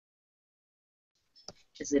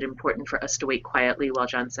Is it important for us to wait quietly while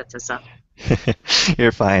John sets us up?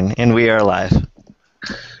 You're fine, and we are live.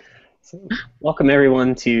 So, welcome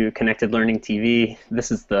everyone to Connected Learning TV.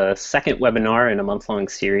 This is the second webinar in a month-long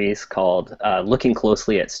series called Looking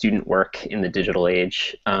Closely at Student Work in the Digital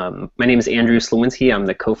Age. My name is Andrew Slawinski. I'm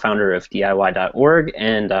the co-founder of DIY.org,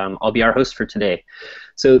 and I'll be our host for today.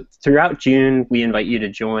 So throughout June, we invite you to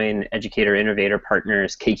join Educator Innovator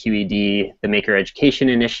partners KQED, the Maker Education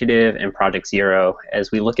Initiative, and Project Zero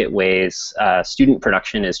as we look at ways student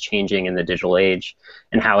production is changing in the digital age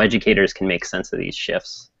and how educators can make sense of these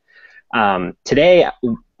shifts. Today,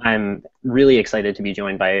 I'm really excited to be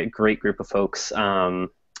joined by a great group of folks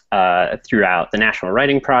throughout the National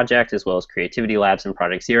Writing Project, as well as Creativity Labs and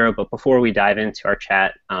Project Zero. But before we dive into our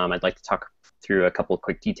chat, I'd like to talk through a couple of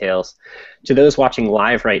quick details. To those watching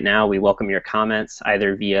live right now, we welcome your comments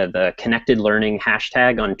either via the Connected Learning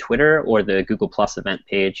hashtag on Twitter or the Google Plus event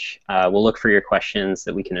page. We'll look for your questions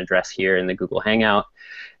that we can address here in the Google Hangout.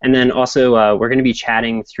 And then also, we're going to be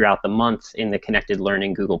chatting throughout the month in the Connected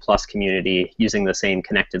Learning Google Plus community using the same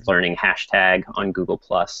Connected Learning hashtag on Google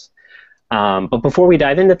Plus. But before we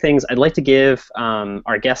dive into things, I'd like to give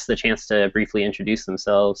our guests the chance to briefly introduce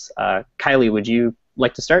themselves. Kylie, would you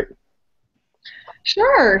like to start?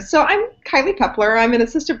 Sure. So I'm Kylie Pepler. I'm an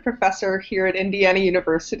assistant professor here at Indiana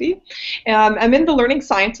University. I'm in the learning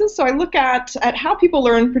sciences, so I look at how people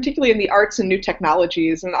learn, particularly in the arts and new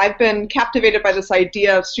technologies. And I've been captivated by this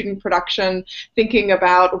idea of student production, thinking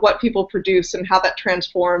about what people produce and how that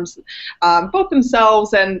transforms both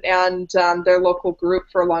themselves and their local group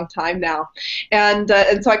for a long time now. And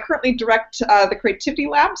so I currently direct the Creativity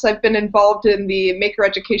Labs. I've been involved in the Maker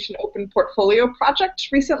Education Open Portfolio project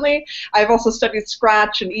recently. I've also studied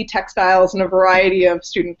Scratch and e-textiles and a variety of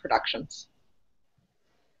student productions.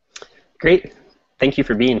 Great. Thank you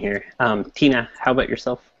for being here. Tina, how about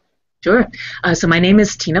yourself? Sure. So my name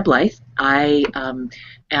is Tina Blythe. I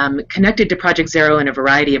am connected to Project Zero in a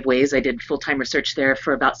variety of ways. I did full-time research there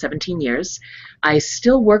for about 17 years. I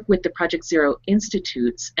still work with the Project Zero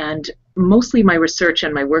institutes, and mostly my research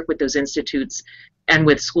and my work with those institutes and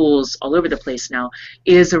with schools all over the place now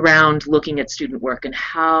is around looking at student work and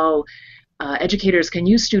how educators can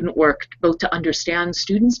use student work both to understand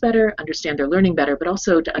students better, understand their learning better, but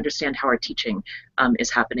also to understand how our teaching is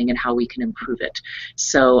happening and how we can improve it.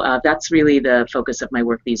 So that's really the focus of my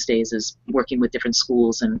work these days, is working with different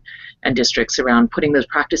schools and districts around putting those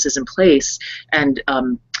practices in place and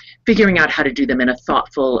figuring out how to do them in a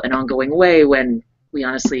thoughtful and ongoing way when we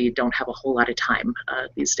honestly don't have a whole lot of time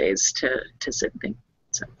these days to sit and think.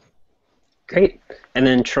 So. Great. And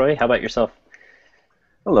then Troy, how about yourself?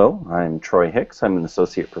 Hello, I'm Troy Hicks. I'm an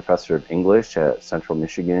associate professor of English at Central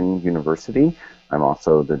Michigan University. I'm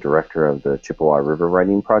also the director of the Chippewa River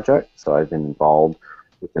Writing Project. So I've been involved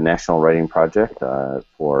with the National Writing Project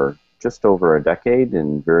for just over a decade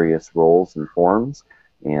in various roles and forms,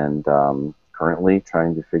 and currently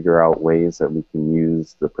trying to figure out ways that we can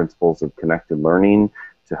use the principles of connected learning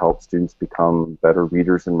to help students become better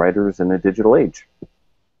readers and writers in a digital age.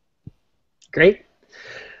 Great.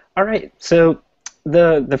 All right. So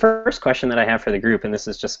the first question that I have for the group, and this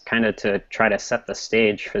is just kind of to try to set the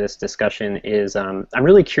stage for this discussion, is I'm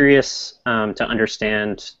really curious to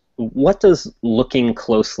understand, what does looking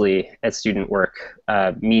closely at student work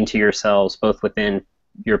mean to yourselves, both within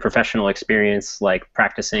your professional experience, like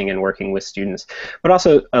practicing and working with students, but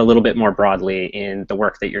also a little bit more broadly in the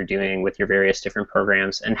work that you're doing with your various different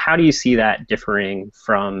programs, and how do you see that differing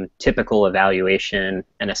from typical evaluation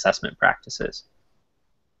and assessment practices?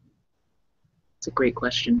 It's a great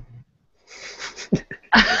question. Do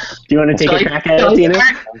you want to take a crack at it, Tina?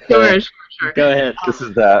 Sure. Go ahead. This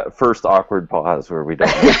is that first awkward pause where we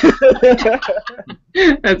don't.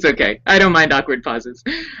 That's okay. I don't mind awkward pauses.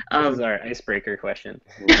 This is our icebreaker question.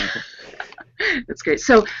 That's great.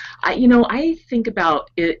 So, I think about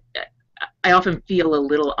it. I often feel a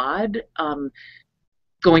little odd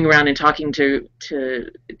going around and talking to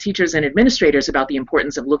teachers and administrators about the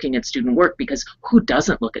importance of looking at student work, because who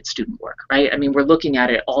doesn't look at student work, right? I mean, we're looking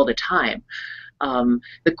at it all the time.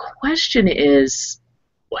 The question is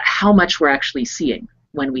how much we're actually seeing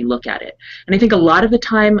when we look at it. And I think a lot of the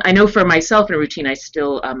time, I know for myself in a routine, I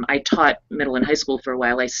still, I taught middle and high school for a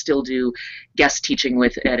while. I still do guest teaching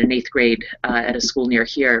at an 8th grade at a school near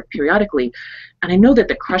here periodically. And I know that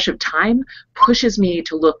the crush of time pushes me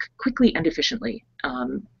to look quickly and efficiently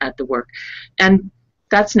at the work. And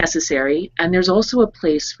that's necessary. And there's also a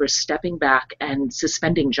place for stepping back and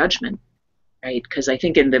suspending judgment, right? Because I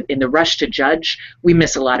think in the rush to judge, we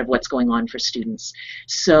miss a lot of what's going on for students.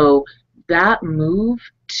 So that move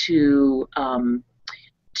to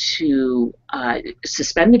to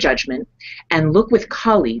suspend the judgment and look with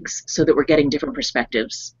colleagues so that we're getting different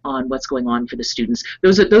perspectives on what's going on for the students.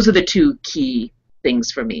 Those are the two key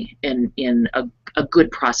things for me in a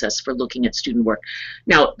good process for looking at student work.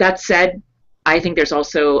 Now, that said, I think there's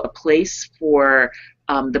also a place for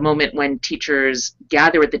the moment when teachers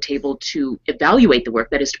gather at the table to evaluate the work,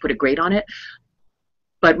 that is to put a grade on it.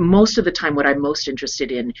 But most of the time, what I'm most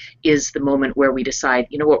interested in is the moment where we decide,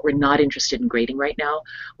 you know what, we're not interested in grading right now.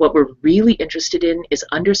 What we're really interested in is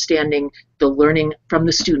understanding the learning from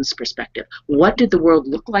the student's perspective. What did the world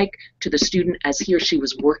look like to the student as he or she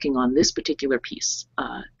was working on this particular piece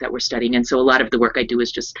that we're studying? And so a lot of the work I do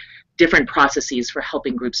is just different processes for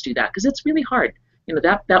helping groups do that, because it's really hard. You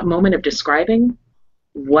know, that moment of describing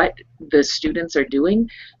what the students are doing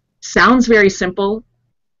sounds very simple,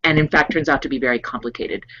 and in fact turns out to be very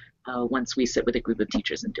complicated once we sit with a group of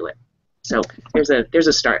teachers and do it. So there's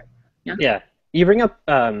a start. Yeah. Yeah. You bring up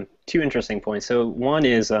two interesting points. So one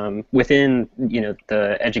is within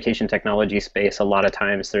the education technology space, a lot of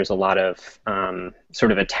times there's a lot of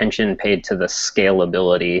sort of attention paid to the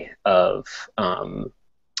scalability of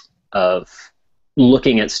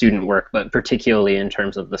looking at student work, but particularly in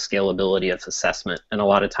terms of the scalability of assessment. And a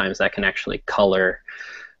lot of times that can actually color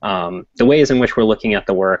the ways in which we're looking at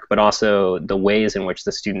the work, but also the ways in which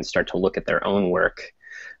the students start to look at their own work.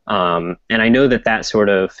 And I know that sort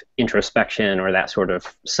of introspection or that sort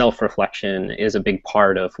of self-reflection is a big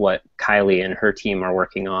part of what Kylie and her team are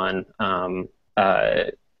working on,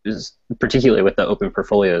 particularly with the Open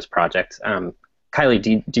Portfolios project.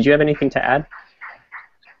 Kylie, did you have anything to add?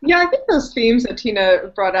 Yeah, I think those themes that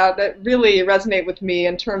Tina brought out that really resonate with me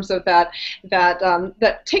in terms of that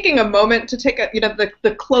taking a moment to take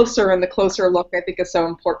the closer and the closer look, I think is so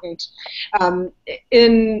important.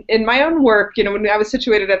 In my own work, when I was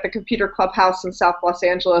situated at the Computer Clubhouse in South Los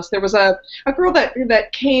Angeles, there was a girl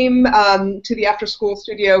that came to the after school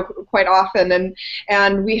studio quite often,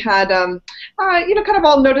 and we had kind of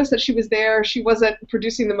all noticed that she was there. She wasn't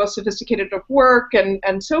producing the most sophisticated of work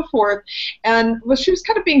and so forth, and she was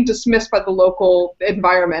kind of being dismissed by the local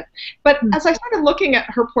environment. But as I started looking at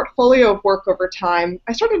her portfolio of work over time,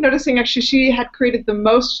 I started noticing actually she had created the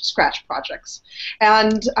most Scratch projects.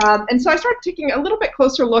 And so I started taking a little bit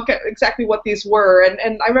closer look at exactly what these were.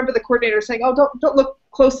 And I remember the coordinator saying, oh, don't look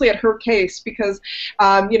closely at her case because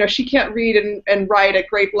she can't read and write at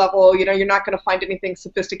grade level. You're not going to find anything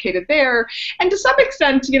sophisticated there. And to some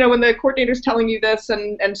extent, when the coordinator's telling you this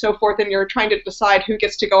and so forth, and you're trying to decide who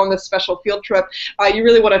gets to go on this special field trip, you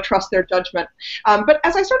really want to trust their judgment. But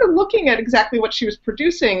as I started looking at exactly what she was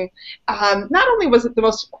producing, not only was it the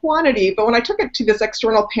most quantity, but when I took it to this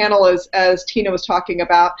external panel, as Tina was talking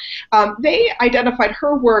about, they identified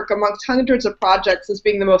her work amongst hundreds of projects as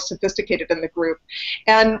being the most sophisticated in the group.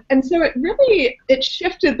 And so it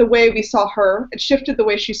shifted the way we saw her. It shifted the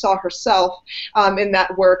way she saw herself in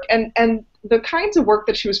that work. And the kinds of work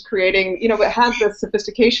that she was creating, it had this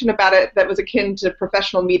sophistication about it that was akin to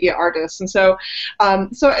professional media artists. And so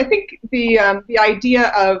I think the idea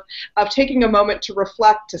of taking a moment to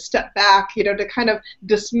reflect, to step back, to kind of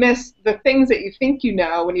dismiss the things that you think you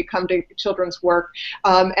know when you come to children's work,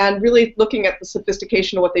 and really looking at the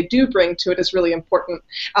sophistication of what they do bring to it is really important.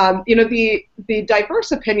 The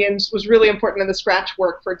diverse opinions was really important in the Scratch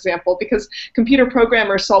work, for example, because computer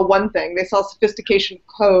programmers saw one thing. They saw sophistication of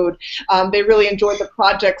code. They really enjoyed the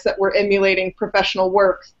projects that were emulating professional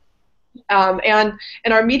work. And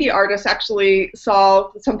our media artists actually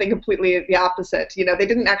saw something completely the opposite. They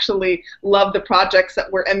didn't actually love the projects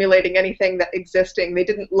that were emulating anything that existing. They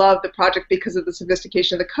didn't love the project because of the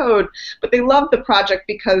sophistication of the code, but they loved the project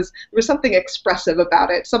because there was something expressive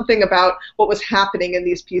about it, something about what was happening in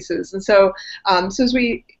these pieces. And so, as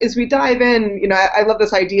we dive in, I love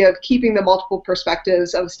this idea of keeping the multiple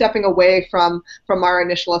perspectives, of stepping away from our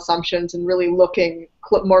initial assumptions and really looking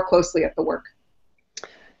more closely at the work.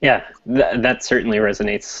 Yeah, that certainly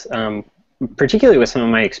resonates, particularly with some of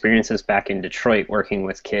my experiences back in Detroit working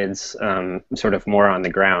with kids sort of more on the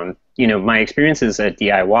ground. My experiences at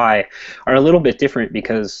DIY are a little bit different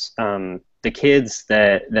because the kids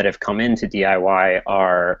that have come into DIY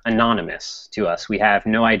are anonymous to us. We have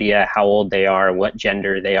no idea how old they are, what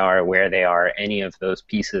gender they are, where they are, any of those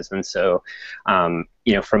pieces. And so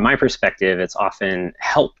from my perspective, it's often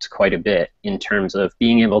helped quite a bit in terms of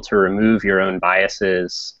being able to remove your own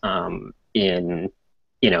biases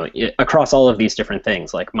across all of these different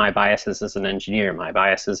things, like my biases as an engineer, my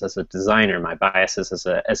biases as a designer, my biases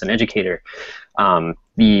as an educator.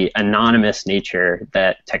 The anonymous nature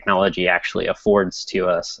that technology actually affords to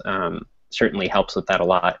us certainly helps with that a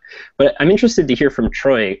lot. But I'm interested to hear from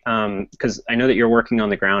Troy, because I know that you're working on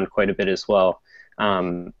the ground quite a bit as well.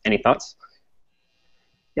 Any thoughts?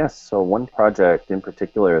 Yes, so one project in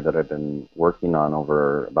particular that I've been working on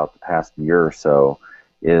over about the past year or so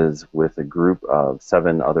is with a group of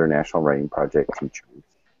 7 other National Writing Project teachers.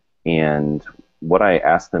 And what I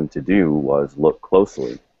asked them to do was look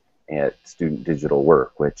closely at student digital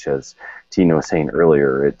work, which, as Tina was saying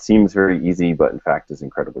earlier, it seems very easy, but in fact is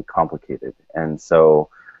incredibly complicated. And so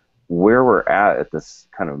where we're at this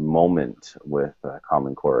kind of moment with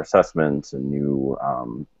Common Core assessments and new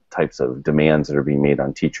types of demands that are being made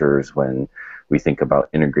on teachers when we think about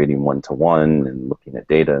integrating one-to-one and looking at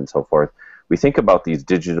data and so forth, we think about these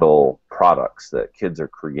digital products that kids are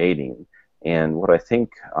creating. And what I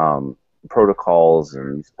think protocols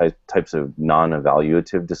and these types of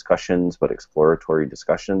non-evaluative discussions but exploratory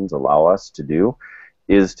discussions allow us to do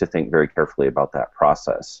is to think very carefully about that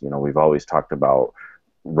process. You know, we've always talked about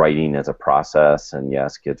writing as a process, and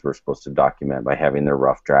yes, kids were supposed to document by having their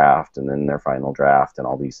rough draft and then their final draft and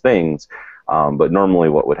all these things. But normally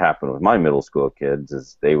what would happen with my middle school kids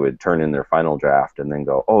is they would turn in their final draft and then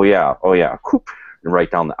go, oh yeah, whoop, and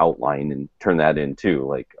write down the outline and turn that in too.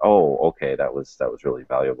 Like, oh, okay, that was really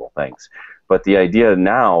valuable, thanks. But the idea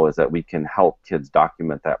now is that we can help kids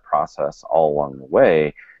document that process all along the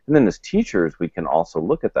way. And then as teachers, we can also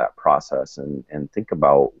look at that process and think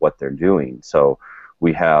about what they're doing. So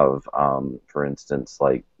we have, for instance,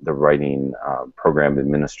 like the writing program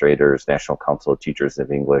administrators, National Council of Teachers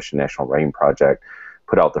of English, and National Writing Project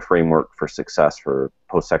put out the framework for success for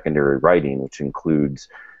post-secondary writing, which includes,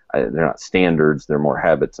 they're not standards, they're more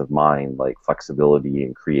habits of mind, like flexibility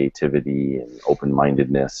and creativity and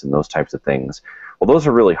open-mindedness and those types of things. Well, those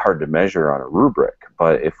are really hard to measure on a rubric,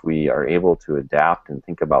 but if we are able to adapt and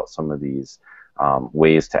think about some of these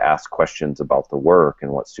ways to ask questions about the work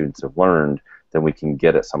and what students have learned, then we can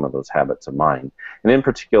get at some of those habits of mind. And in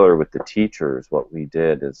particular with the teachers, what we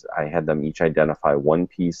did is I had them each identify one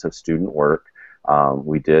piece of student work.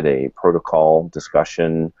 We did a protocol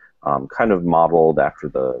discussion kind of modeled after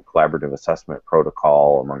the collaborative assessment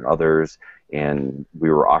protocol, among others, and we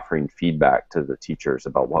were offering feedback to the teachers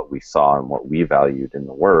about what we saw and what we valued in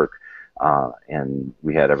the work. And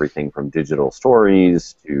we had everything from digital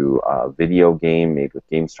stories to a video game made with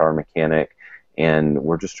GameStar mechanic. And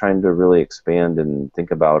we're just trying to really expand and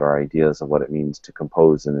think about our ideas of what it means to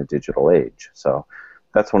compose in a digital age. So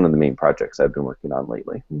that's one of the main projects I've been working on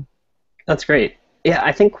lately. That's great. Yeah,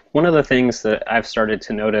 I think one of the things that I've started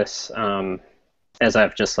to notice as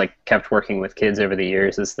I've just like kept working with kids over the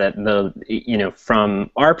years is that from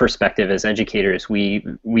our perspective as educators, we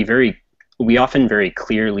often very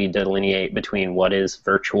clearly delineate between what is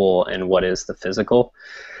virtual and what is the physical.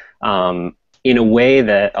 In a way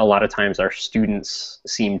that a lot of times our students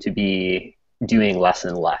seem to be doing less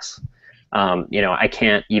and less. I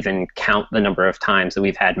can't even count the number of times that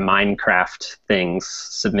we've had Minecraft things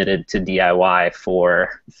submitted to DIY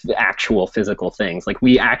for actual physical things. Like,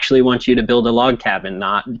 we actually want you to build a log cabin,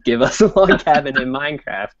 not give us a log cabin in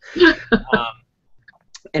Minecraft.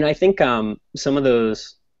 And I think some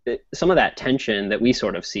of that tension that we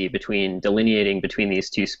sort of see between delineating between these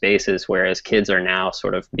two spaces, whereas kids are now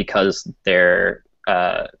sort of, because they're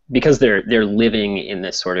living in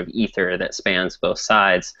this sort of ether that spans both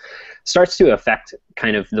sides, starts to affect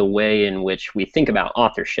kind of the way in which we think about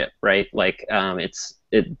authorship, right? Like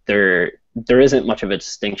there isn't much of a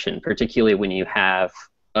distinction, particularly when you have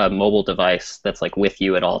a mobile device that's like with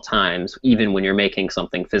you at all times. Even when you're making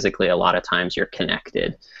something physically, a lot of times you're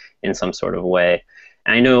connected in some sort of way.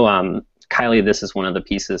 And I know, Kylie, this is one of the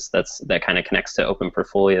pieces that kind of connects to open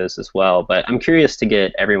portfolios as well, but I'm curious to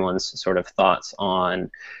get everyone's sort of thoughts on,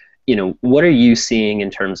 what are you seeing in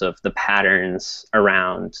terms of the patterns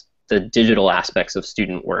around the digital aspects of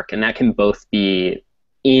student work? And that can both be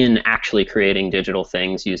in actually creating digital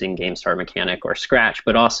things using GameStar Mechanic or Scratch,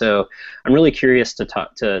 but also I'm really curious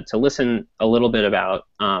to listen a little bit about,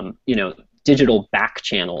 digital back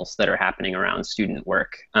channels that are happening around student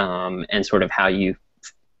work, and sort of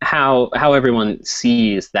how everyone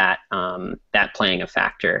sees that that playing a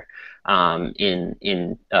factor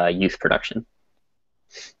in youth production.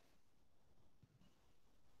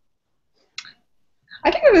 I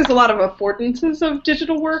think there's a lot of affordances of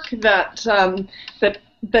digital work that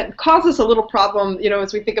that causes a little problem,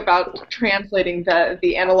 as we think about translating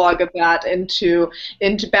the analog of that into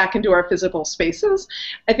back into our physical spaces.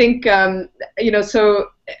 I think, so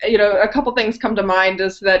a couple things come to mind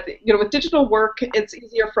is that, with digital work, it's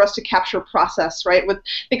easier for us to capture process, right?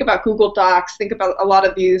 Think about Google Docs, think about a lot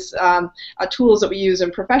of these tools that we use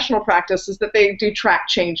in professional practice, is that they do track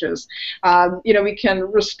changes. We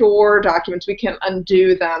can restore documents, we can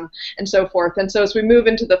undo them, and so forth. And so as we move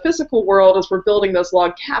into the physical world, as we're building those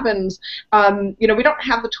log cabins, we don't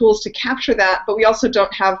have the tools to capture that, but we also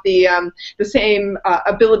don't have the same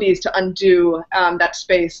abilities to undo that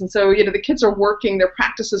space. And so, the kids are working, their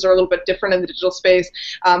practices are a little bit different in the digital space.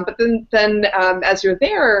 But then as you're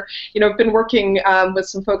there, I've been working with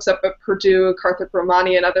some folks up at Purdue, Karthik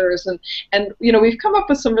Ramani and others, and we've come up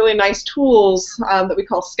with some really nice tools that we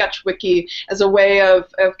call SketchWiki as a way of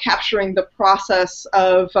capturing the process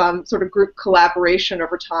of sort of group collaboration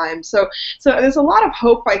over time. So there's a lot of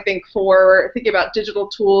hope, I think, for thinking about digital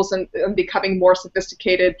tools and becoming more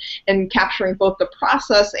sophisticated in capturing both the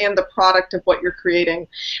process and the product of what you're creating.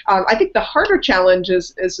 I think the harder challenge is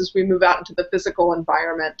as we move out into the physical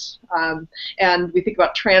environment, and we think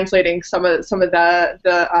about translating some of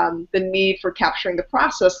the need for capturing the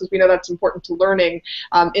process, because we know that's important to learning,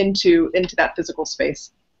 into that physical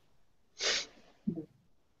space.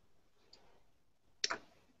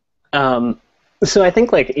 So I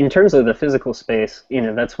think, like, in terms of the physical space,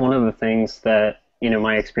 that's one of the things that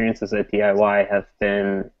my experiences at DIY have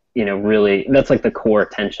been, really, that's like the core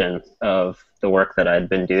tension of the work that I'd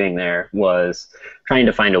been doing there, was trying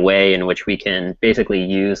to find a way in which we can basically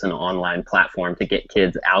use an online platform to get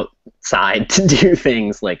kids outside to do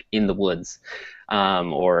things like in the woods,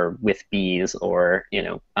 or with bees, or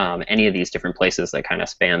any of these different places that kind of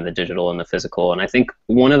span the digital and the physical. And I think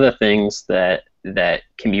one of the things that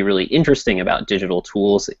can be really interesting about digital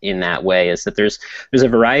tools in that way is that there's a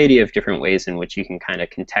variety of different ways in which you can kind of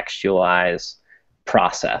contextualize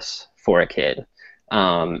process for a kid.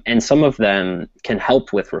 And some of them can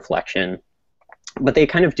help with reflection, but they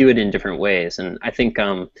kind of do it in different ways. And I think,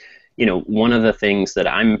 one of the things that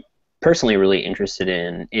I'm personally really interested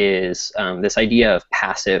in is this idea of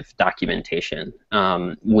passive documentation.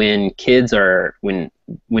 When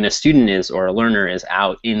a student is, or a learner is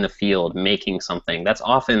out in the field making something, that's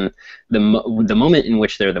often the moment in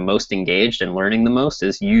which they're the most engaged and learning the most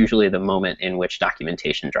is usually the moment in which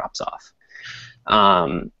documentation drops off.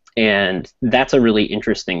 And that's a really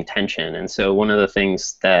interesting tension. And so one of the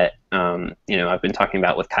things that I've been talking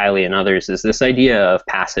about with Kylie and others is this idea of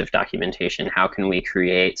passive documentation. How can we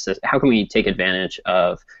take advantage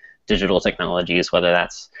of digital technologies, whether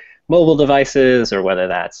that's mobile devices or whether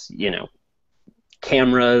that's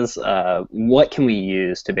cameras? What can we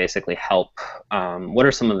use to basically help? What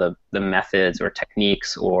are some of the methods or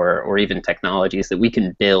techniques or even technologies that we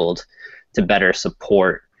can build to better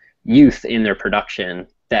support youth in their production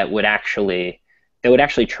that would actually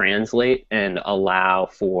translate and allow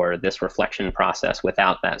for this reflection process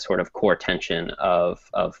without that sort of core tension of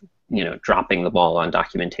dropping the ball on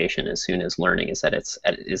documentation as soon as learning is at its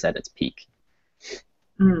peak.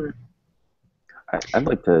 Mm. I'd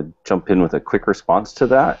like to jump in with a quick response to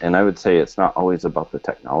that, and I would say it's not always about the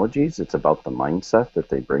technologies, it's about the mindset that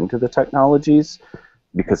they bring to the technologies.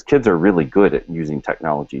 Because kids are really good at using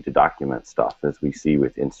technology to document stuff, as we see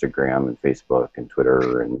with Instagram and Facebook and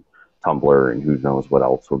Twitter and Tumblr and who knows what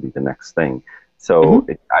else will be the next thing. So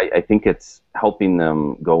I think it's helping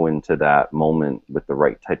them go into that moment with the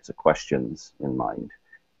right types of questions in mind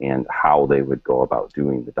and how they would go about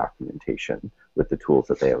doing the documentation with the tools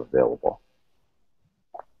that they have available.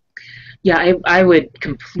 Yeah, I would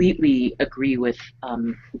completely agree with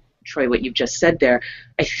Troy, what you've just said there.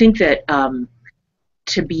 I think that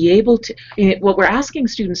to be able to, what we're asking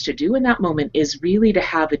students to do in that moment is really to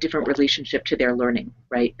have a different relationship to their learning,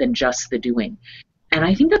 right, than just the doing. And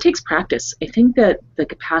I think that takes practice. I think that the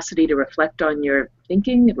capacity to reflect on your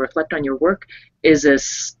thinking, reflect on your work, is a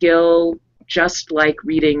skill just like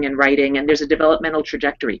reading and writing, and there's a developmental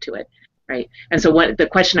trajectory to it, right? And so the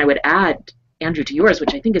question I would add, Andrew, to yours,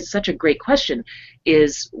 which I think is such a great question,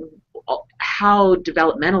 is how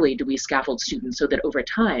developmentally do we scaffold students so that over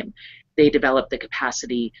time they develop the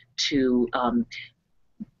capacity to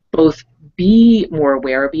both be more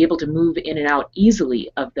aware, be able to move in and out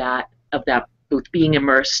easily of that both being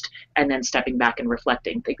immersed and then stepping back and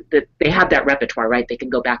reflecting. They have that repertoire, right? They can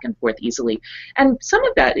go back and forth easily. And some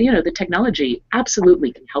of that, the technology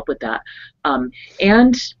absolutely can help with that.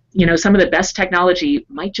 And some of the best technology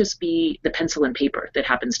might just be the pencil and paper that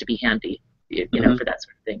happens to be handy, for that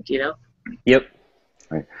sort of thing, Yep.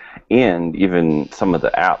 Right. And even some of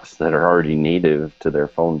the apps that are already native to their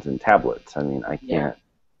phones and tablets. I mean, I can't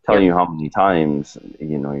telling you how many times,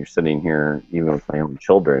 you're sitting here, even with my own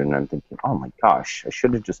children, and I'm thinking, oh my gosh, I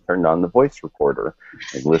should have just turned on the voice recorder,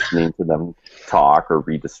 like listening to them talk or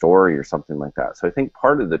read a story or something like that. So I think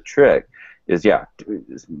part of the trick is,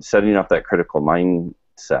 setting up that critical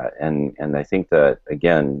mindset. And I think that,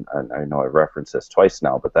 again, and I know I've referenced this twice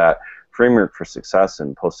now, but that framework for success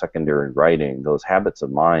in post-secondary writing, those habits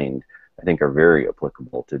of mind, I think are very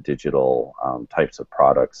applicable to digital types of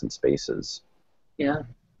products and spaces. Yeah.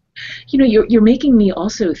 You're making me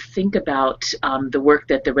also think about the work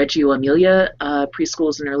that the Reggio Emilia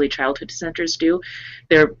preschools and early childhood centers do.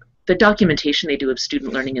 The documentation they do of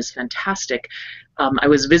student learning is fantastic. I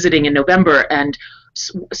was visiting in November and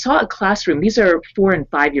saw a classroom. These are 4- and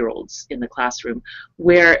 5-year-olds in the classroom,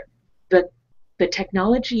 where the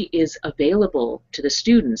technology is available to the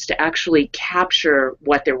students to actually capture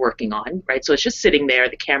what they're working on, right? So it's just sitting there,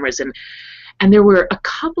 the cameras, and there were a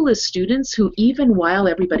couple of students who, even while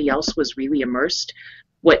everybody else was really immersed,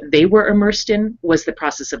 what they were immersed in was the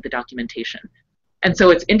process of the documentation. And so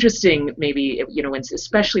it's interesting, maybe,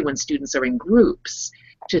 especially when students are in groups,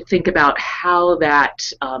 to think about how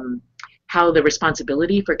the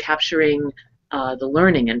responsibility for capturing the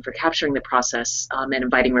learning and for capturing the process and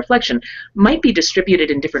inviting reflection might be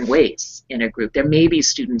distributed in different ways in a group. There may be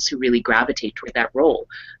students who really gravitate toward that role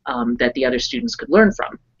that the other students could learn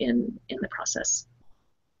from in the process.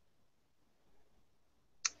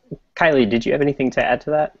 Kylie, did you have anything to add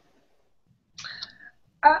to that?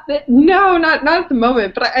 No, not at the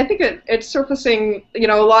moment, but I think it's surfacing, a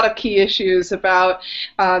lot of key issues about,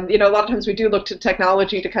 a lot of times we do look to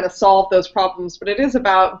technology to kind of solve those problems, but it is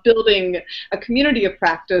about building a community of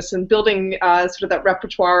practice and building sort of that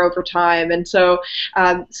repertoire over time. And so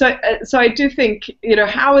I do think,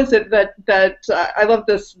 how is it that I love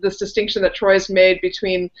this distinction that Troy's made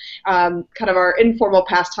between kind of our informal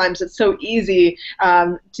pastimes. It's so easy,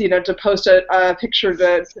 to post a picture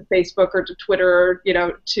to Facebook or to Twitter,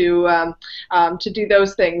 to do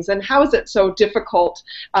those things, and how is it so difficult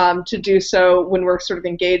to do so when we're sort of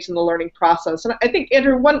engaged in the learning process? And I think,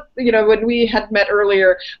 Andrew, when we had met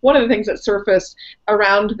earlier, one of the things that surfaced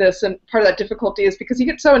around this, and part of that difficulty, is because you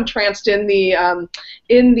get so entranced in the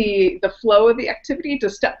flow of the activity, to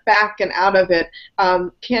step back and out of it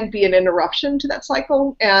can be an interruption to that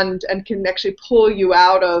cycle, and can actually pull you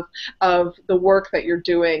out of the work that you're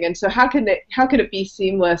doing. And so how can it be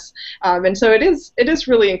seamless? And so it is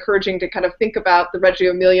really encouraging to kind of think about the Reggio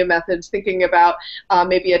Emilia methods, thinking about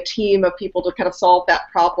maybe a team of people to kind of solve that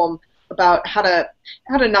problem, about how to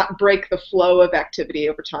not break the flow of activity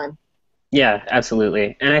over time. Yeah,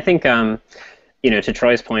 absolutely. And I think to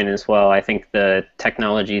Troy's point as well, I think the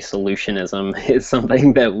technology solutionism is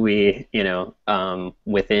something that we,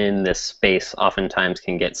 within this space oftentimes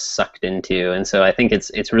can get sucked into. And so I think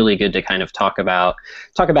it's really good to kind of talk about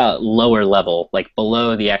lower level, like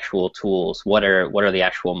below the actual tools. What are the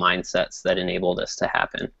actual mindsets that enable this to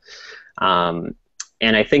happen?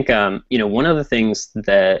 And I think one of the things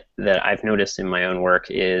that I've noticed in my own work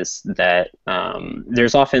is that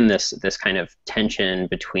there's often this kind of tension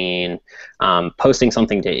between posting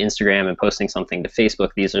something to Instagram and posting something to Facebook.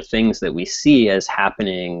 These are things that we see as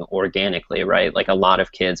happening organically, right? Like, a lot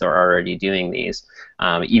of kids are already doing these.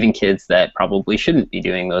 Even kids that probably shouldn't be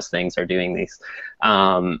doing those things are doing these.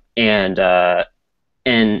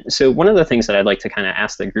 And so one of the things that I'd like to kind of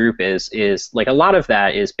ask the group is like, a lot of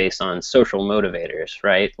that is based on social motivators,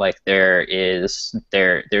 right? Like, there's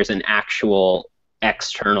an actual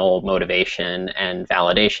external motivation and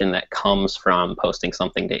validation that comes from posting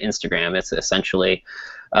something to Instagram. It's essentially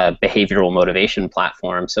a behavioral motivation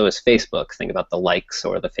platform. So is Facebook. Think about the likes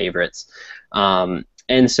or the favorites. And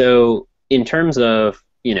so in terms of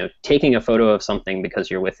taking a photo of something because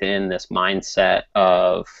you're within this mindset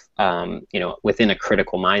of, within a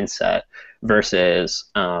critical mindset,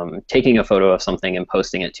 versus taking a photo of something and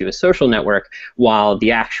posting it to a social network, while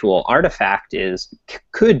the actual artifact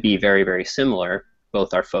could be very, very similar,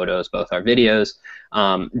 both our photos, both our videos,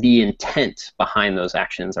 the intent behind those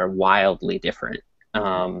actions are wildly different.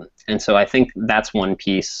 And so I think that's one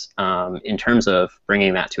piece in terms of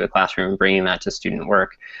bringing that to a classroom, bringing that to student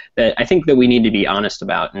work, that I think that we need to be honest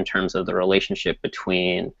about in terms of the relationship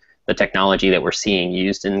between the technology that we're seeing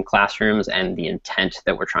used in classrooms and the intent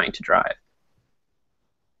that we're trying to drive.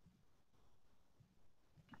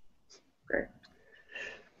 Great.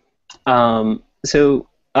 So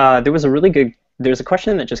there's a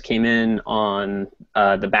question that just came in on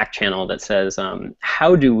the back channel that says,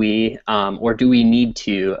 how do we, or do we need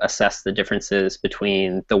to assess the differences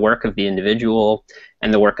between the work of the individual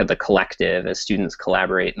and the work of the collective as students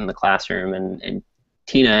collaborate in the classroom? And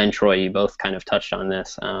Tina and Troy, you both kind of touched on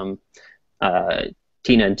this.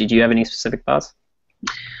 Tina, did you have any specific thoughts?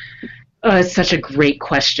 It's such a great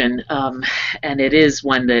question, and it is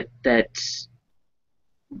one that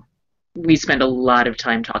we spend a lot of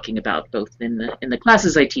time talking about, both in the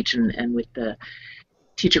classes I teach and with the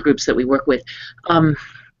teacher groups that we work with.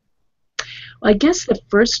 I guess the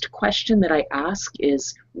first question that I ask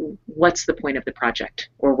is, what's the point of the project,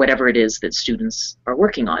 or whatever it is that students are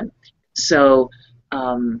working on? So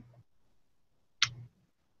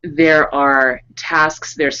there are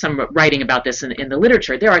tasks, there's some writing about this in the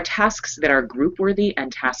literature, there are tasks that are group worthy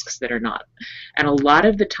and tasks that are not. And a lot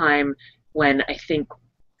of the time when I think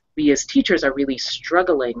we as teachers are really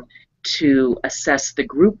struggling to assess the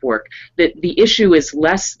group work, that the issue is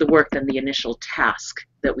less the work than the initial task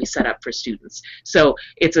that we set up for students. So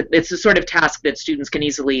it's a sort of task that students can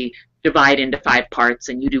easily divide into 5 parts,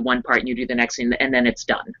 and you do one part and you do the next, and then it's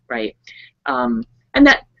done, right? And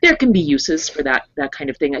that there can be uses for that kind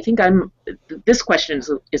of thing. I think this question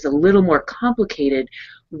is a little more complicated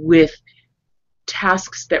with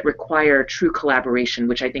tasks that require true collaboration,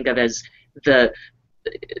 which I think of as the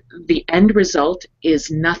end result is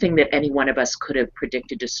nothing that any one of us could have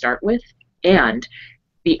predicted to start with, and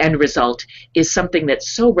the end result is something that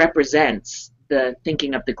so represents the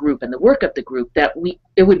thinking of the group and the work of the group that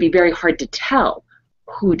it would be very hard to tell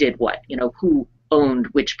who did what, who owned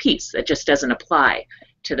which piece. That just doesn't apply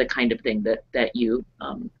to the kind of thing that you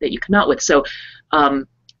come out with. So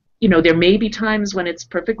there may be times when it's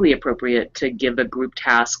perfectly appropriate to give a group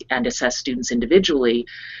task and assess students individually,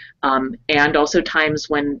 and also times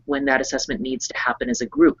when that assessment needs to happen as a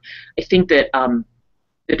group. I think that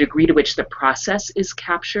the degree to which the process is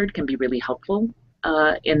captured can be really helpful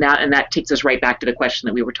in that, and that takes us right back to the question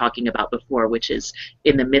that we were talking about before, which is,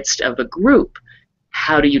 in the midst of a group,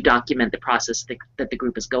 how do you document the process that the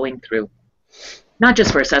group is going through? Not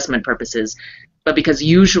just for assessment purposes, but because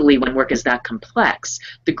usually when work is that complex,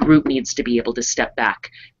 the group needs to be able to step back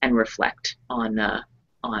and reflect on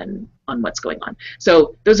what's going on.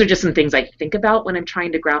 So those are just some things I think about when I'm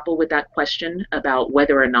trying to grapple with that question about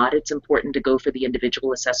whether or not it's important to go for the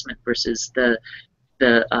individual assessment versus the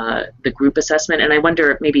group assessment. And I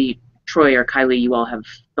wonder, maybe Troy or Kylie, you all have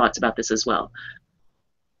thoughts about this as well.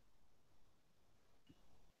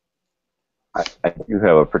 I do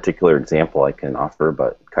have a particular example I can offer,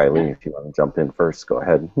 but Kylie, if you want to jump in first, go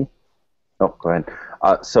ahead. Oh, go ahead.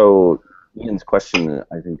 So Ian's question,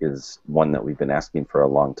 I think, is one that we've been asking for a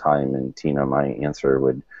long time, and Tina, my answer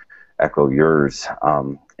would echo yours.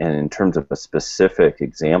 And in terms of a specific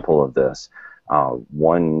example of this,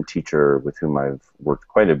 one teacher with whom I've worked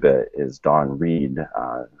quite a bit is Dawn Reed,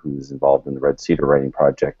 who's involved in the Red Cedar Writing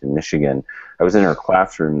Project in Michigan. I was in her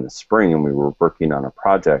classroom in the spring, and we were working on a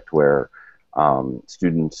project where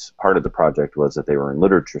students, part of the project was that they were in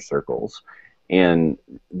literature circles. And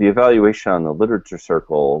the evaluation on the literature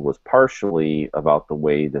circle was partially about the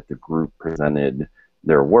way that the group presented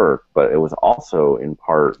their work, but it was also in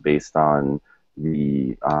part based on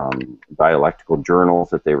the dialectical journals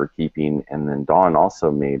that they were keeping. And then Dawn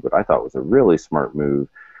also made what I thought was a really smart move.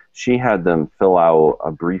 She had them fill out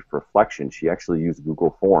a brief reflection. She actually used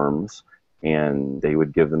Google Forms, and they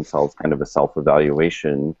would give themselves kind of a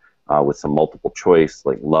self-evaluation with some multiple choice,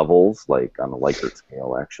 like levels, like on a Likert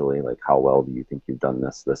scale, actually, like how well do you think you've done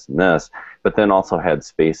this, this, and this, but then also had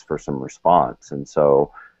space for some response. And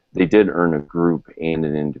so they did earn a group and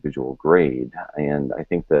an individual grade. And I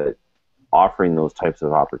think that offering those types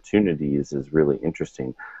of opportunities is really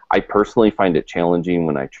interesting. I personally find it challenging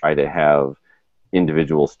when I try to have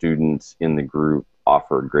individual students in the group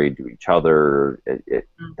offer a grade to each other.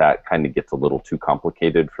 That kind of gets a little too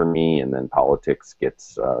complicated for me, and then politics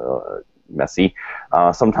gets messy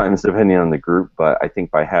sometimes depending on the group. But I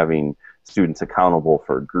think by having students accountable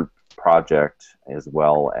for a group project as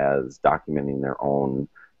well as documenting their own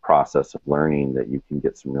process of learning, that you can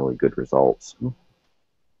get some really good results.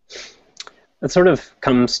 That sort of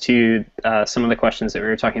comes to some of the questions that we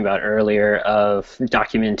were talking about earlier of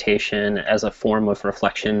documentation as a form of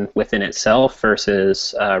reflection within itself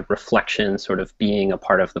versus reflection sort of being a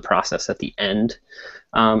part of the process at the end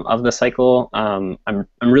of the cycle. I'm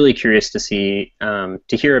really curious to see, to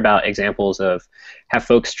hear about examples of, have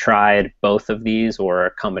folks tried both of these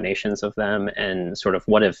or combinations of them, and sort of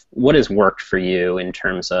what has worked for you in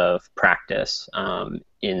terms of practice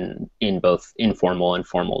in both informal and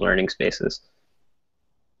formal learning spaces?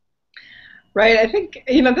 Right. I think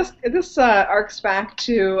this arcs back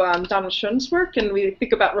to Donald Schoen's work, and we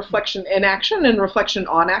think about reflection in action and reflection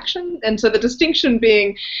on action. And so the distinction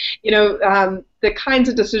being, the kinds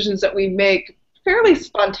of decisions that we make fairly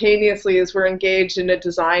spontaneously as we're engaged in a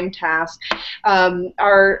design task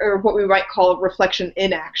are what we might call reflection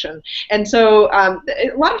in action. And so a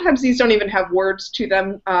lot of times these don't even have words to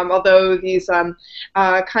them, although these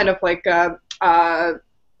kind of like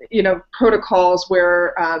protocols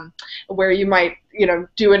where you might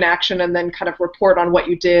do an action and then kind of report on what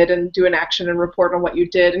you did, and do an action and report on what you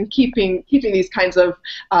did, and keeping these kinds of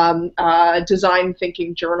design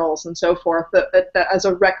thinking journals and so forth that as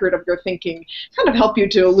a record of your thinking kind of help you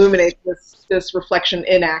to illuminate this reflection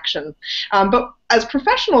in action. But as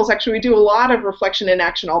professionals, actually, we do a lot of reflection in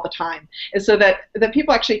action all the time, and so that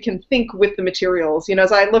people actually can think with the materials.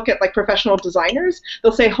 As I look at like professional designers,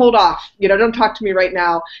 they'll say, hold off, don't talk to me right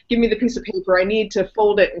now, give me the piece of paper, I need to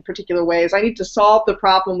fold it in particular ways, I need to solve the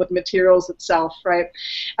problem with materials itself, right?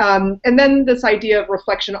 And then this idea of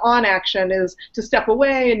reflection on action is to step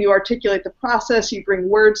away and you articulate the process, you bring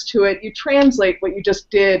words to it, you translate what you just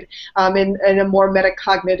did in a more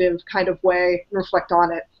metacognitive kind of way, and reflect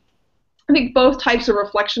on it. I think both types of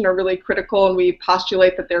reflection are really critical, and we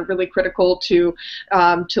postulate that they're really critical to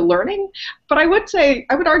learning. But I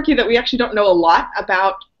would argue that we actually don't know a lot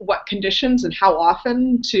about what conditions and how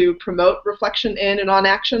often to promote reflection in and on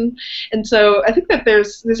action. And so I think that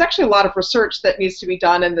there's actually a lot of research that needs to be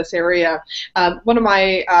done in this area. One of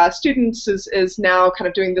my students is now kind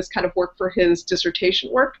of doing this kind of work for his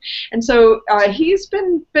dissertation work. And so he's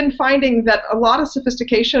been finding that a lot of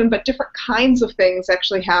sophistication, but different kinds of things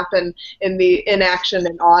actually happen in the in action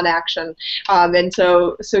and on action. And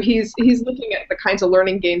so he's looking at the kinds of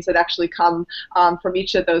learning gains that actually come from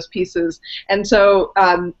each of those pieces. And so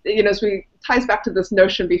as we ties back to this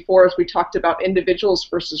notion before as we talked about individuals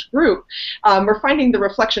versus group, we're finding the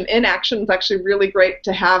reflection in action is actually really great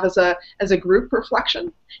to have as a group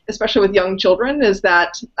reflection, especially with young children, is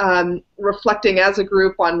that reflecting as a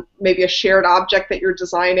group on maybe a shared object that you're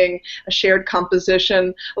designing, a shared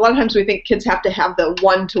composition. A lot of times we think kids have to have the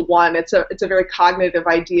one-to-one. It's a very cognitive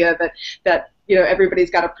idea that everybody's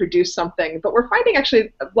got to produce something. But we're finding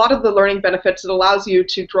actually a lot of the learning benefits, it allows you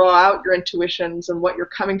to draw out your intuitions and what you're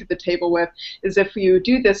coming to the table with, is if you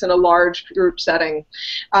do this in a large group setting.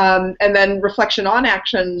 And then reflection on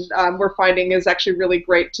action, we're finding is actually really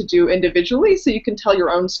great to do individually, so you can tell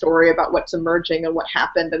your own story about what's emerging and what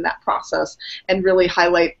happened in that process, and really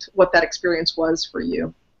highlight what that experience was for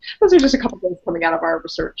you. Those are just a couple things coming out of our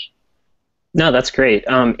research. No, that's great.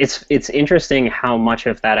 It's interesting how much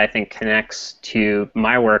of that I think connects to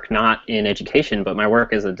my work, not in education, but my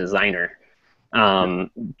work as a designer.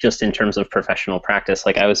 Just in terms of professional practice,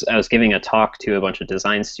 like I was giving a talk to a bunch of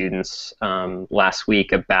design students last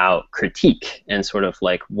week about critique and sort of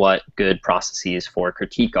like what good processes for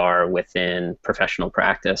critique are within professional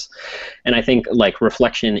practice. And I think like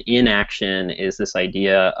reflection in action is this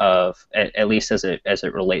idea of, at least as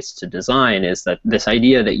it relates to design, is that this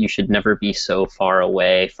idea that you should never be so far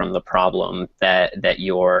away from the problem that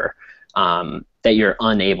you're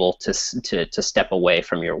unable to step away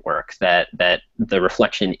from your work, that the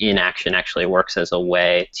reflection in action actually works as a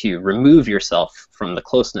way to remove yourself from the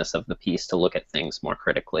closeness of the piece to look at things more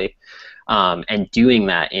critically. And doing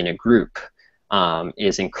that in a group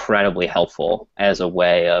is incredibly helpful as a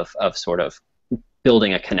way of sort of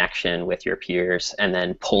building a connection with your peers, and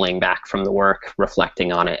then pulling back from the work,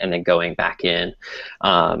 reflecting on it, and then going back in.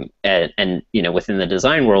 And within the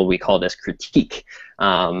design world, we call this critique,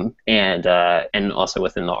 and also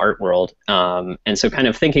within the art world. And so, kind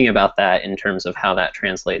of thinking about that in terms of how that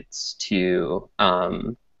translates to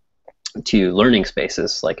learning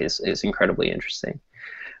spaces, like is incredibly interesting.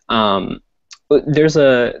 There's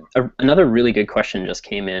another really good question just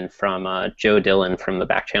came in from Joe Dillon from the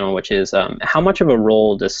back channel, which is how much of a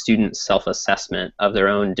role does student self-assessment of their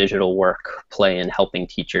own digital work play in helping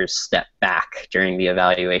teachers step back during the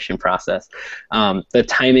evaluation process? The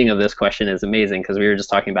timing of this question is amazing, because we were just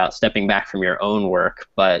talking about stepping back from your own work,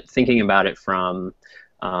 but thinking about it from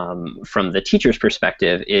the teacher's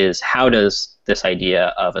perspective is, how does this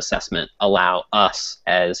idea of assessment allow us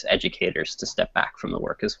as educators to step back from the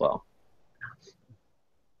work as well?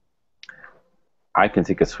 I can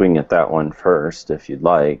take a swing at that one first, if you'd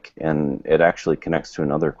like, and it actually connects to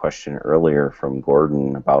another question earlier from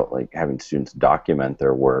Gordon about like having students document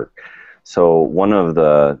their work. So one of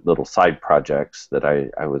the little side projects that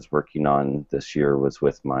I was working on this year was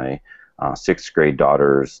with my 6th grade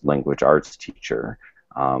daughter's language arts teacher.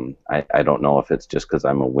 I don't know if it's just because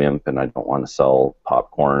I'm a wimp and I don't want to sell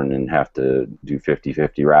popcorn and have to do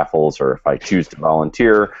 50-50 raffles, or if I choose to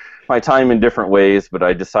volunteer my time in different ways, but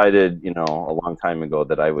I decided, a long time ago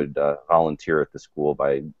that I would volunteer at the school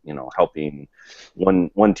by, helping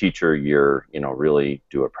one teacher a year, really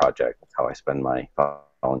do a project. That's how I spend my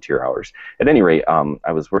volunteer hours. At any rate,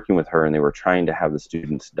 I was working with her, and they were trying to have the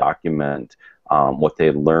students document what they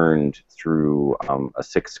had learned through a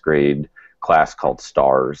sixth grade class called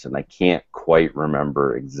STARS, and I can't quite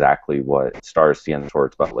remember exactly what STARS stands for.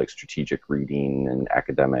 It's about like strategic reading and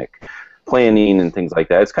academic planning and things like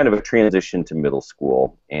that. It's kind of a transition to middle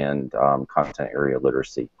school and content area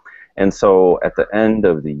literacy. And so at the end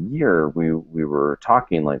of the year, we were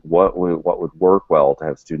talking like what would work well to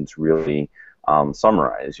have students really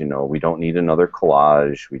summarize. You know, we don't need another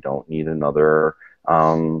collage. We don't need another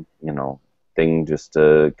you know, thing just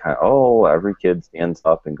to kind of, oh, every kid stands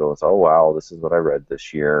up and goes, oh wow, this is what I read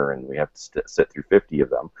this year, and we have to sit through 50 of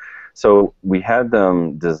them. So we had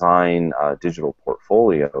them design digital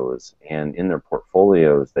portfolios, and in their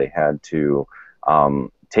portfolios they had to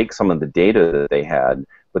take some of the data that they had,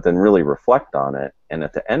 but then really reflect on it. And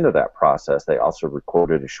at the end of that process, they also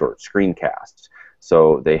recorded a short screencast.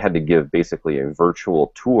 So they had to give basically a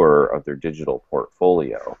virtual tour of their digital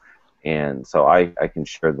portfolio. And so I can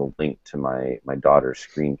share the link to my daughter's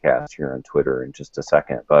screencast here on Twitter in just a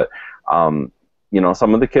second. But you know,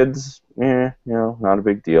 some of the kids, you know, not a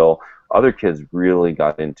big deal. Other kids really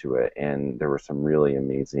got into it, and there were some really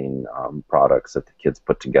amazing products that the kids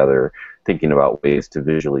put together, thinking about ways to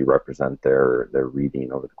visually represent their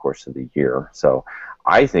reading over the course of the year. So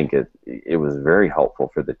I think it was very helpful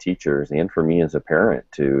for the teachers and for me as a parent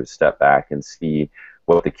to step back and see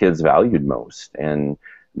what the kids valued most. And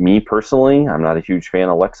me personally, I'm not a huge fan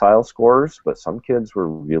of Lexile scores, but some kids were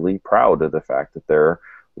really proud of the fact that their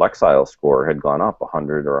Lexile score had gone up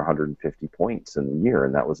 100 or 150 points in the year,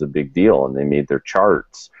 and that was a big deal, and they made their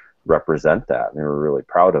charts represent that, and they were really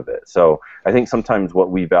proud of it. So I think sometimes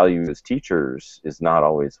what we value as teachers is not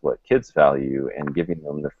always what kids value, and giving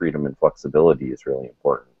them the freedom and flexibility is really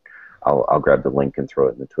important. I'll grab the link and throw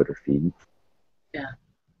it in the Twitter feed.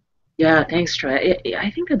 Yeah, thanks, Troy. I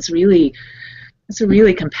think that's a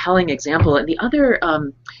really compelling example. And the other,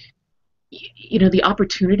 you know, the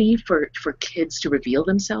opportunity for kids to reveal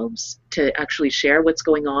themselves, to actually share what's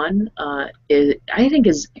going on, I think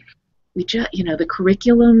you know, the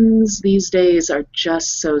curriculums these days are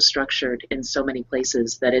just so structured in so many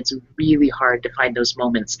places that it's really hard to find those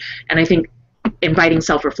moments. And I think inviting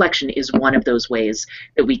self-reflection is one of those ways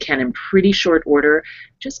that we can, in pretty short order,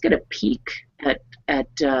 just get a peek at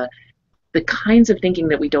the kinds of thinking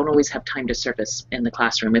that we don't always have time to surface in the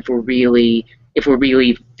classroom if we're really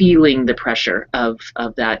feeling the pressure of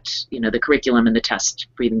that, you know, the curriculum and the test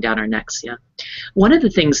breathing down our necks. Yeah. One of the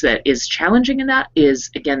things that is challenging in that is,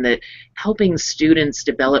 again, that helping students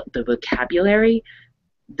develop the vocabulary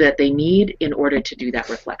that they need in order to do that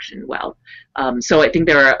reflection well. So I think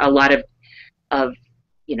there are a lot of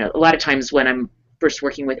you know, a lot of times when I'm first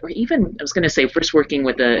working with, or even I was going to say first working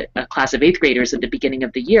with a class of 8th graders at the beginning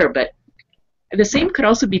of the year, but the same could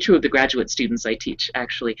also be true of the graduate students I teach,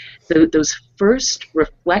 actually. Those first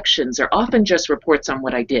reflections are often just reports on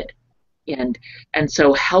what I did. And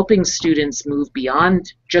so helping students move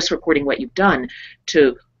beyond just reporting what you've done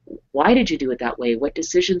to why did you do it that way, what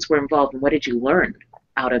decisions were involved, and what did you learn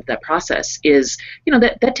out of that process is, you know,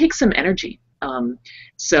 that takes some energy.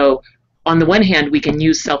 So on the one hand, we can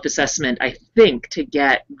use self-assessment, I think, to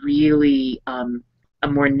get really a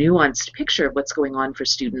more nuanced picture of what's going on for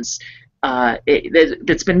students.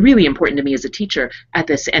 That's been really important to me as a teacher at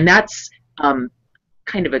this, and that's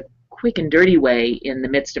kind of a quick and dirty way in the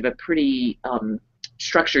midst of a pretty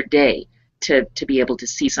structured day to be able to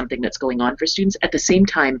see something that's going on for students. At the same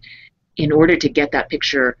time, in order to get that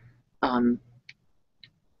picture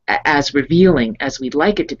as revealing as we'd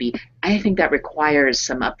like it to be, I think that requires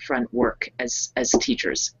some upfront work as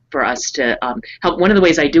teachers for us to help. One of the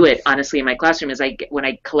ways I do it, honestly, in my classroom is when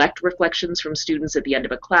I collect reflections from students at the end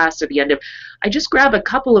of a class or the end of, I just grab a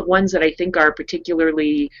couple of ones that I think are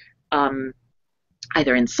particularly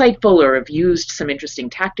either insightful or have used some interesting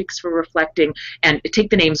tactics for reflecting, and take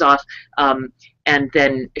the names off and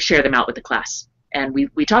then share them out with the class. And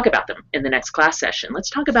we talk about them in the next class session. Let's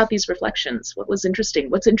talk about these reflections. What was interesting?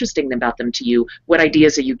 What's interesting about them to you? What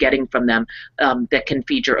ideas are you getting from them that can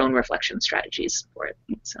feed your own reflection strategies for it?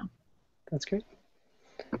 So that's great.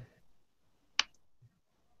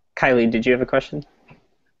 Kylie, did you have a question?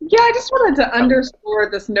 Yeah, I just wanted to underscore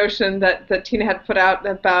this notion that Tina had put out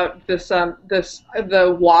about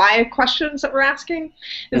the why questions that we're asking.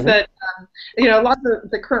 Is that you know, a lot of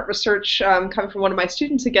the current research coming from one of my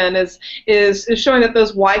students again is showing that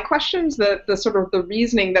those why questions, the sort of the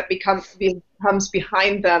reasoning that comes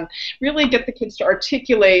behind them, really get the kids to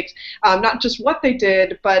articulate not just what they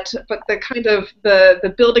did, but the kind of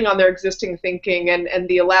the building on their existing thinking and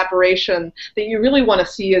the elaboration that you really want to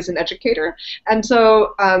see as an educator. And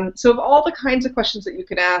so so of all the kinds of questions that you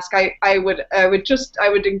can ask, I would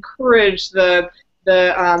encourage the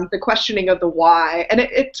questioning of the why, and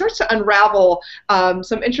it starts to unravel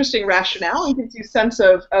some interesting rationale and gives you a sense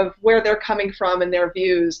of where they're coming from and their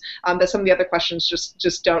views that some of the other questions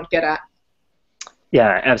just don't get at.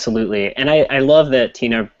 Yeah, absolutely. And I love that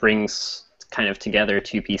Tina brings kind of together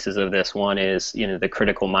two pieces of this. One is, you know, the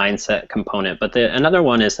critical mindset component, but another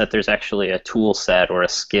one is that there's actually a tool set or a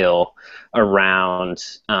skill around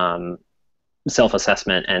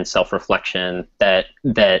self-assessment and self-reflection that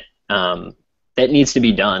needs to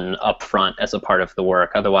be done up front as a part of the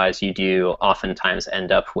work. Otherwise, you do oftentimes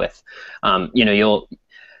end up with, you know,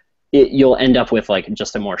 you'll end up with like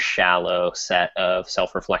just a more shallow set of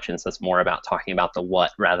self-reflections that's more about talking about the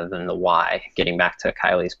what rather than the why, getting back to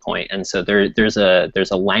Kylie's point. And so there's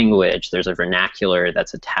a language, there's a vernacular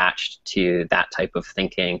that's attached to that type of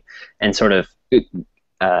thinking, and sort of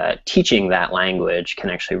teaching that language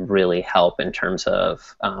can actually really help in terms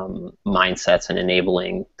of mindsets and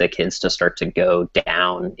enabling the kids to start to go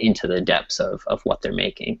down into the depths of what they're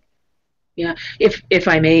making. Yeah, if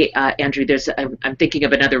I may, Andrew, I'm thinking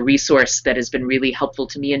of another resource that has been really helpful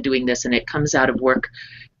to me in doing this, and it comes out of work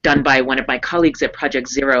done by one of my colleagues at Project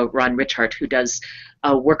Zero, Ron Richart, who does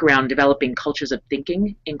work around developing cultures of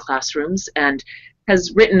thinking in classrooms, and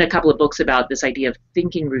has written a couple of books about this idea of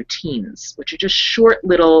thinking routines, which are just short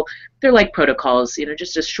little, they're like protocols, you know,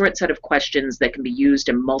 just a short set of questions that can be used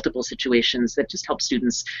in multiple situations that just help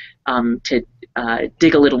students to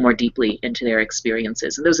dig a little more deeply into their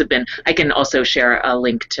experiences. And those have been, I can also share a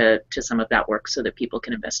link to some of that work so that people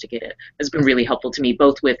can investigate it. It's been really helpful to me,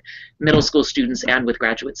 both with middle school students and with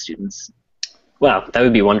graduate students. Wow, that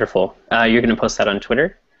would be wonderful. You're going to post that on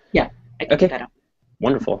Twitter? Yeah, I can get that out.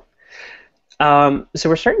 Wonderful. So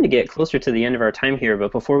we're starting to get closer to the end of our time here,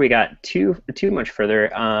 but before we got too much further,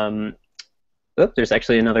 there's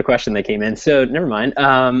actually another question that came in, so never mind.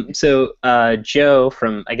 So Joe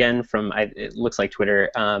from it looks like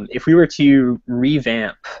Twitter, if we were to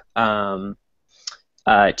revamp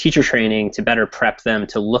teacher training to better prep them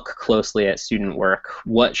to look closely at student work,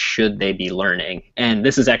 what should they be learning? And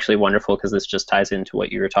this is actually wonderful because this just ties into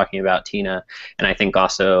what you were talking about, Tina, and I think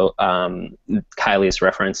also Kylie's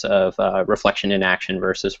reference of reflection in action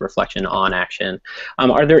versus reflection on action.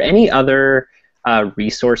 Are there any other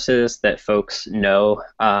resources that folks know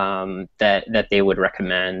that they would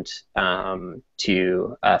recommend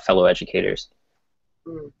to fellow educators?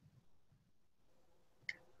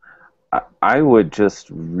 I would just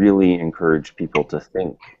really encourage people to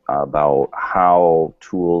think about how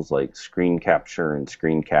tools like screen capture and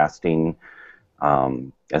screencasting,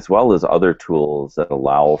 as well as other tools that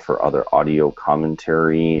allow for other audio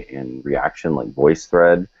commentary and reaction like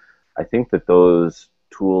VoiceThread, I think that those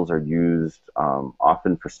tools are used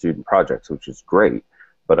often for student projects, which is great,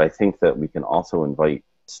 but I think that we can also invite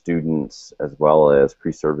students as well as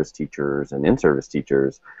pre-service teachers and in-service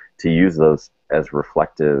teachers to use those as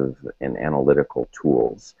reflective and analytical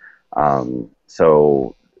tools.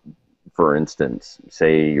 So, for instance,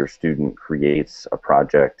 say your student creates a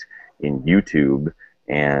project in YouTube,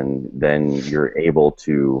 and then you're able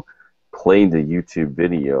to play the YouTube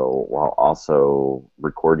video while also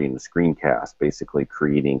recording the screencast, basically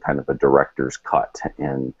creating kind of a director's cut.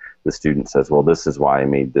 And the student says, well, this is why I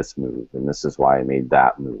made this move, and this is why I made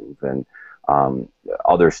that move. And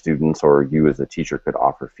other students or you as a teacher could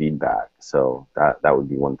offer feedback. So that would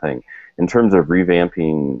be one thing. In terms of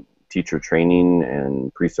revamping teacher training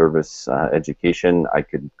and pre-service education, I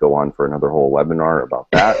could go on for another whole webinar about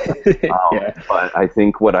that. Yeah. But I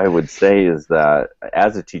think what I would say is that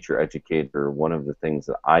as a teacher educator, one of the things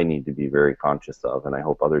that I need to be very conscious of, and I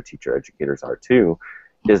hope other teacher educators are too,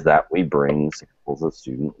 is that we bring samples of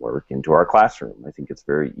student work into our classroom. I think it's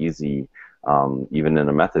very easy, even in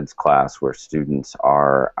a methods class where students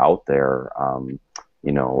are out there,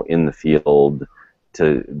 you know, in the field,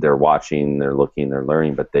 they're watching, they're looking, they're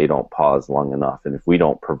learning, but they don't pause long enough. And if we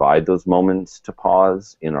don't provide those moments to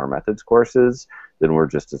pause in our methods courses, then we're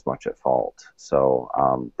just as much at fault. So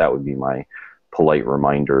that would be my polite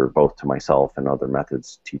reminder, both to myself and other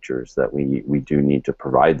methods teachers, that we do need to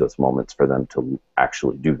provide those moments for them to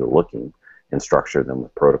actually do the looking and structure them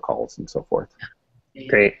with protocols and so forth.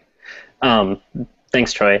 Great.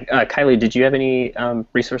 Thanks, Troy. Kylie, did you have any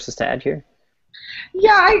resources to add here?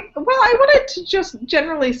 Yeah, I wanted to just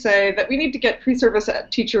generally say that we need to get pre-service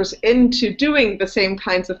teachers into doing the same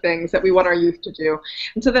kinds of things that we want our youth to do,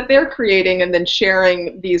 and so that they're creating and then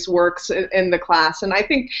sharing these works in the class. And I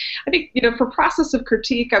think for process of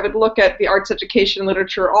critique, I would look at the arts education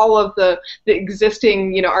literature, all of the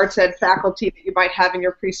existing arts ed faculty that you might have in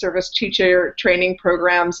your pre-service teacher training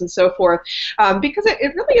programs and so forth, because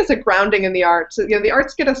it really is a grounding in the arts. The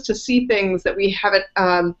arts get us to see things that we haven't,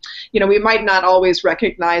 we might not always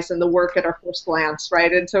recognize in the work at our first glance,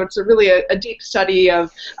 right? And so it's really a deep study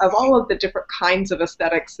of all of the different kinds of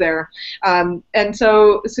aesthetics there. And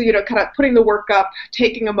so kind of putting the work up,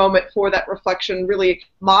 taking a moment for that reflection, really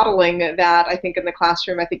modeling that, I think, in the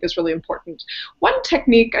classroom, I think is really important. One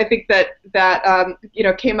technique I think that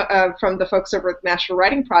came from the folks over at the National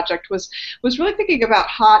Writing Project was really thinking about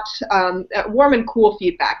hot, warm and cool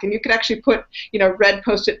feedback. And you could actually put red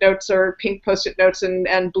Post-it notes or pink Post-it notes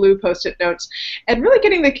and blue Post-it notes, and really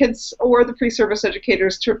getting the kids or the pre-service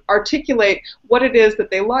educators to articulate what it is that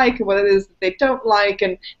they like and what it is that they don't like,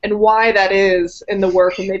 and why that is in the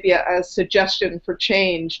work, and maybe a suggestion for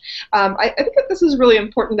change. I think that this is really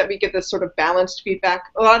important, that we get this sort of balanced feedback.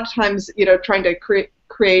 A lot of times, trying to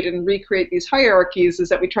create and recreate these hierarchies is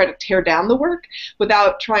that we try to tear down the work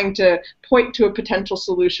without trying to point to a potential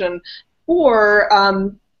solution, or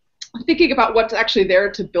thinking about what's actually there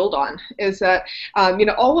to build on. Is that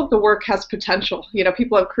all of the work has potential.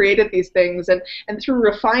 People have created these things, and through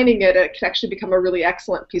refining it, it can actually become a really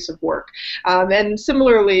excellent piece of work. And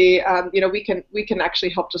similarly, we can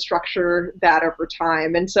actually help to structure that over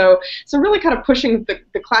time. And so really kind of pushing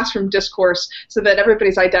the classroom discourse so that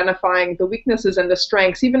everybody's identifying the weaknesses and the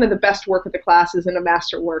strengths, even in the best work of the class is in a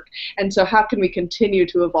master work. And so how can we continue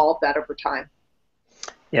to evolve that over time?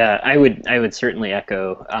 Yeah, I would certainly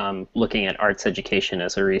echo looking at arts education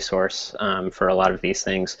as a resource for a lot of these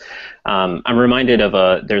things. I'm reminded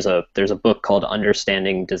of there's a book called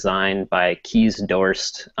Understanding Design by Kees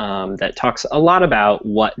Dorst that talks a lot about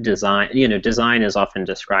what design. Design is often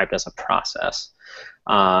described as a process,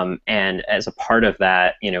 and as a part of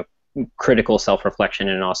that, critical self-reflection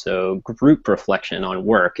and also group reflection on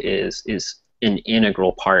work is an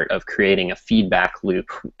integral part of creating a feedback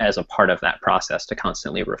loop as a part of that process to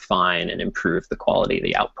constantly refine and improve the quality of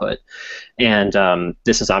the output. And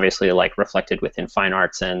this is obviously reflected within fine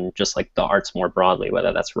arts and just like the arts more broadly,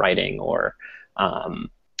 whether that's writing or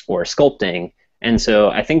sculpting. And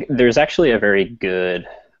so I think there's actually a very good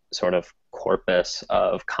sort of corpus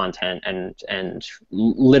of content and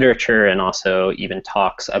literature, and also even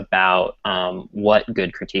talks about what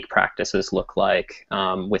good critique practices look like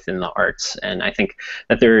within the arts. And I think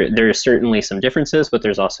that there's certainly some differences, but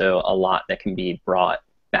there's also a lot that can be brought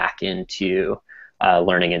back into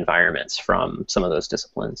learning environments from some of those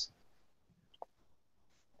disciplines.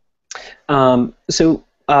 So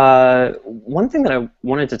one thing that I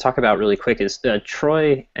wanted to talk about really quick is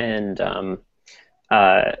Troy and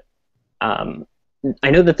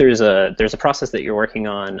I know that there's a process that you're working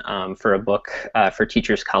on for a book for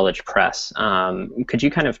Teachers College Press. Could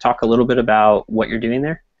you kind of talk a little bit about what you're doing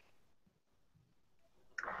there?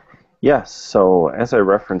 Yes, so as I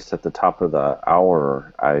referenced at the top of the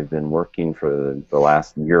hour, I've been working for the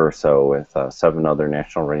last year or so with 7 other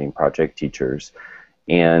National Writing Project teachers,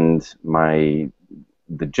 and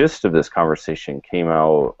the gist of this conversation came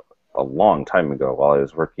out a long time ago while I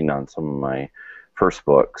was working on some of my first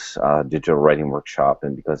books, Digital Writing Workshop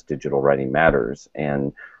and Because Digital Writing Matters.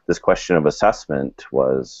 And this question of assessment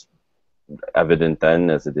was evident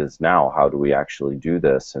then as it is now. How do we actually do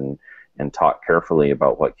this and talk carefully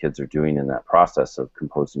about what kids are doing in that process of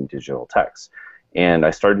composing digital text? And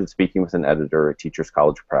I started speaking with an editor at Teachers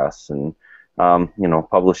College Press, and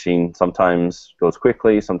publishing sometimes goes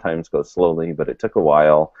quickly, sometimes goes slowly, but it took a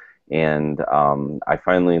while. And I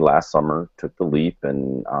finally last summer took the leap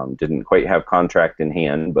and didn't quite have contract in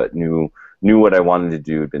hand, but knew what I wanted to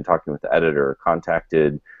do. Had been talking with the editor,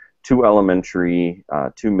 contacted 2 elementary,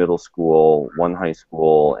 2 middle school, 1 high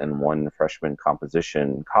school, and 1 freshman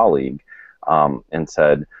composition colleague, and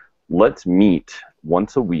said, let's meet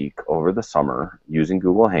once a week over the summer using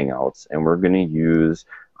Google Hangouts, and we're going to use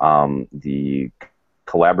the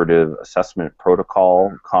Collaborative Assessment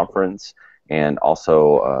Protocol Conference and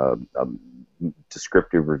also a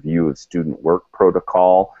descriptive review of student work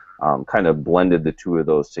protocol, kind of blended the 2 of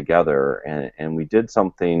those together, and we did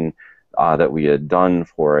something that we had done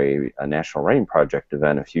for a National Writing Project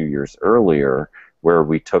event a few years earlier, where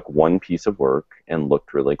we took 1 piece of work and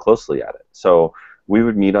looked really closely at it. So we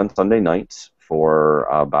would meet on Sunday nights for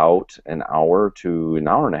about an hour to an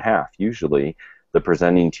hour and a half usually. The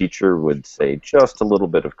presenting teacher would say just a little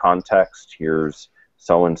bit of context. Here's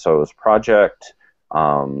so-and-so's project.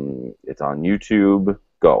 It's on YouTube.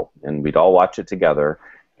 Go. And we'd all watch it together.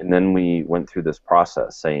 And then we went through this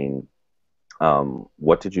process saying,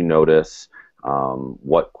 what did you notice?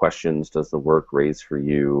 What questions does the work raise for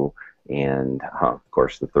you? And of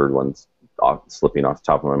course, the third one's slipping off the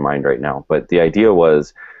top of my mind right now. But the idea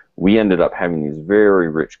was we ended up having these very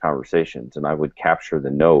rich conversations, and I would capture the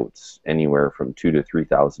notes anywhere from 2,000 to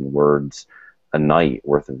 3,000 words a night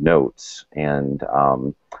worth of notes. And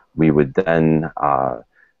we would then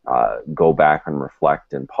go back and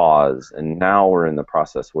reflect and pause. And now we're in the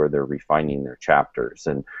process where they're refining their chapters.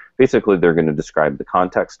 And basically, they're going to describe the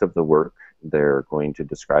context of the work. They're going to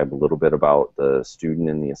describe a little bit about the student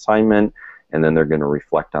and the assignment, and then they're going to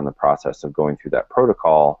reflect on the process of going through that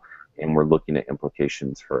protocol, and we're looking at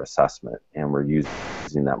implications for assessment, and we're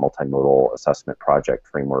using that multimodal assessment project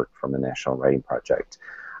framework from the National Writing Project.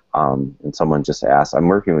 And someone just asked, I'm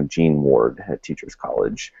working with Gene Ward at Teachers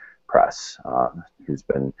College Press, who's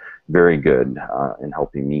been very good in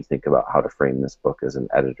helping me think about how to frame this book as an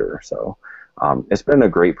editor. So it's been a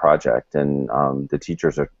great project, and the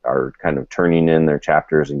teachers are kind of turning in their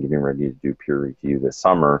chapters and getting ready to do peer review this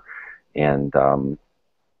summer. And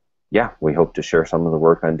yeah, we hope to share some of the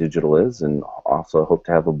work on Digital Is, and also hope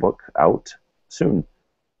to have a book out soon.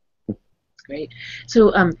 Great.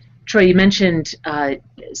 So Troy, you mentioned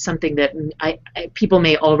something that people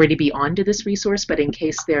may already be onto this resource, but in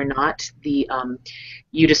case they're not,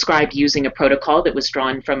 you described using a protocol that was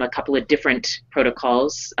drawn from a couple of different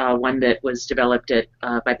protocols, one that was developed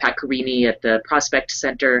by Pat Carini at the Prospect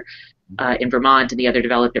Center in Vermont, and the other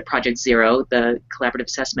developed at Project Zero, the collaborative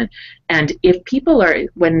assessment. And if people are,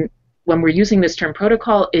 when we're using this term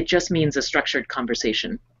protocol, it just means a structured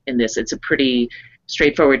conversation in this. It's a pretty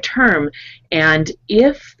straightforward term. And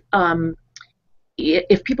if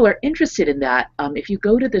people are interested in that, if you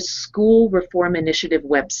go to the School Reform Initiative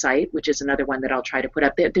website, which is another one that I'll try to put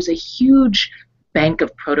up there, there's a huge bank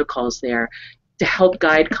of protocols there to help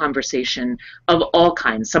guide conversation of all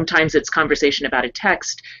kinds. Sometimes it's conversation about a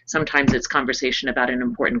text, sometimes it's conversation about an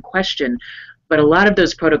important question, but a lot of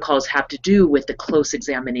those protocols have to do with the close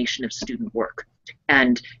examination of student work.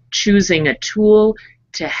 And choosing a tool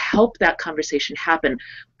to help that conversation happen,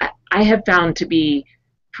 I have found to be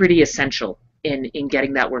pretty essential in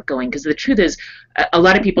getting that work going. Because the truth is, a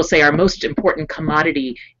lot of people say our most important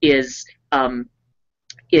commodity is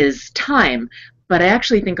time, but I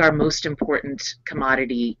actually think our most important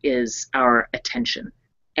commodity is our attention.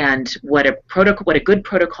 And what a good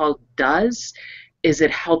protocol does is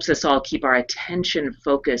it helps us all keep our attention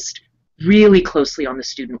focused really closely on the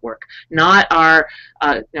student work, not our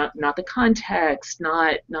not the context,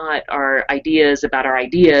 not our ideas,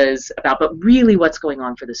 but really what's going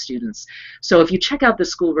on for the students. So if you check out the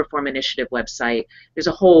School Reform Initiative website, there's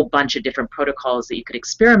a whole bunch of different protocols that you could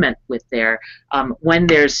experiment with there when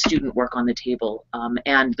there's student work on the table,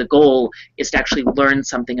 and the goal is to actually learn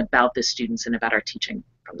something about the students and about our teaching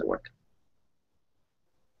from the work.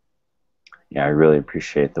 Yeah, I really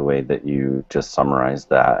appreciate the way that you just summarized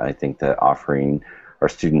that. I think that offering our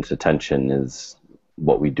students attention is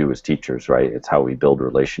what we do as teachers, right? It's how we build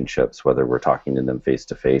relationships, whether we're talking to them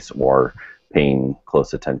face-to-face or paying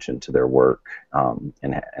close attention to their work,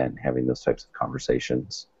 and having those types of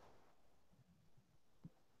conversations.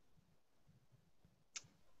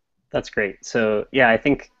 That's great. So yeah, I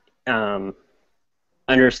think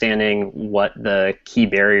understanding what the key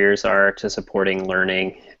barriers are to supporting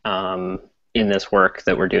learning in this work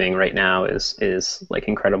that we're doing right now is like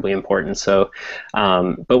incredibly important. So,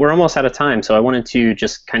 but we're almost out of time. So I wanted to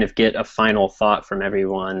just kind of get a final thought from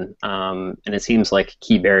everyone. And it seems like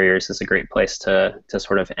key barriers is a great place to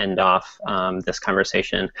sort of end off this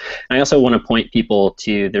conversation. And I also want to point people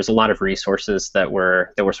to, there's a lot of resources that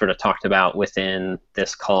were sort of talked about within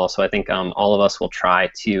this call. So I think all of us will try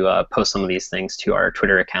to post some of these things to our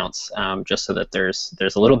Twitter accounts, just so that there's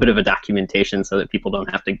a little bit of a documentation so that people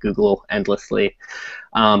don't have to Google endlessly.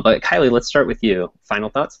 But Kylie, let's start with you. Final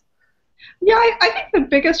thoughts? Yeah, I think the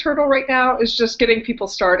biggest hurdle right now is just getting people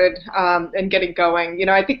started and getting going. You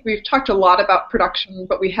know, I think we've talked a lot about production,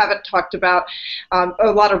 but we haven't talked about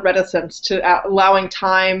a lot of reticence to allowing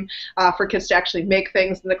time for kids to actually make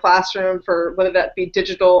things in the classroom, for whether that be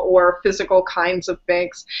digital or physical kinds of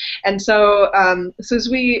banks. And so, so as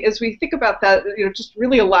we think about that, you know, just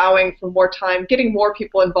really allowing for more time, getting more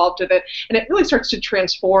people involved in it, and it really starts to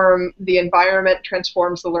transform the environment,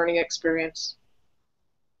 transforms the learning experience.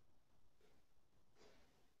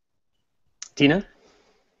 Tina?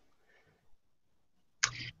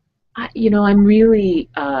 You know, I'm really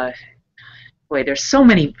Boy, there's so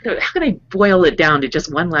many. How can I boil it down to just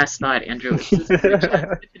one last thought, Andrew? It's just such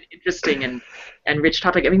an interesting and rich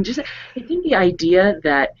topic. I mean, just I think the idea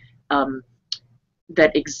that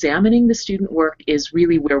that examining the student work is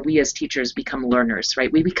really where we as teachers become learners, right?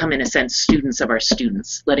 We become, in a sense, students of our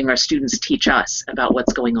students, letting our students teach us about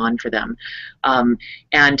what's going on for them.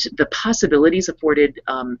 And the possibilities afforded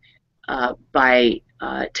by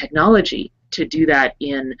technology to do that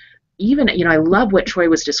in even, I love what Troy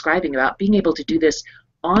was describing about being able to do this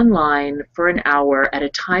online for an hour at a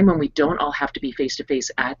time when we don't all have to be face-to-face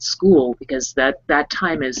at school, because that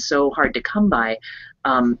time is so hard to come by.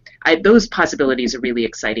 Those possibilities are really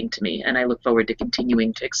exciting to me, and I look forward to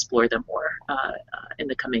continuing to explore them more in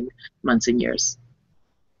the coming months and years.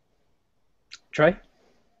 Troy?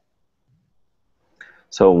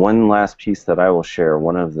 So one last piece that I will share,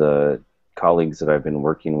 one of the colleagues that I've been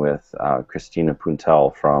working with, Christina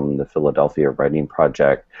Puntel from the Philadelphia Writing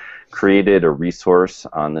Project, created a resource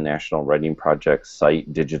on the National Writing Project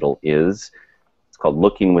site, Digital Is. It's called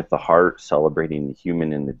Looking with the Heart, Celebrating the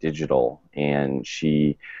Human in the Digital. And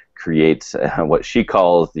she creates what she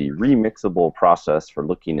calls the remixable process for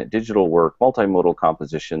looking at digital work, multimodal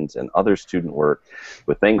compositions, and other student work,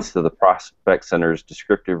 with thanks to the Prospect Center's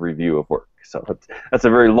descriptive review of work. So that's a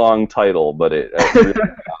very long title, but it really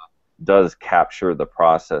does capture the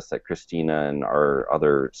process that Christina and our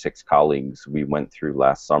other 6 colleagues we went through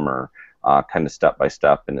last summer, kind of step by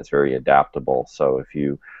step, and it's very adaptable. So if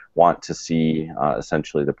you want to see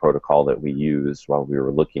essentially the protocol that we used while we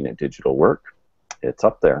were looking at digital work, it's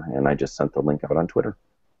up there, and I just sent the link out on Twitter.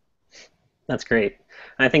 That's great.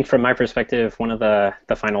 I think from my perspective, one of the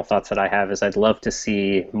final thoughts that I have is I'd love to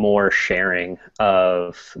see more sharing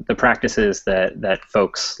of the practices that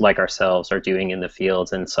folks like ourselves are doing in the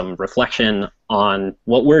field, and some reflection on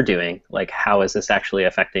what we're doing, like how is this actually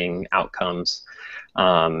affecting outcomes.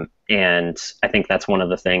 And I think that's one of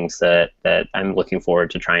the things that I'm looking forward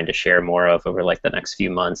to trying to share more of over like the next few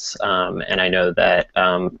months. And I know that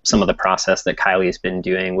some of the process that Kylie's been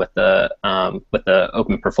doing with the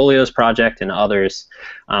Open Portfolios project and others,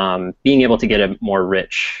 being able to get a more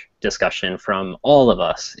rich discussion from all of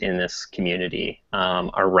us in this community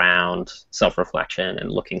around self-reflection and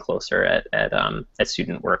looking closer at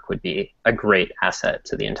student work would be a great asset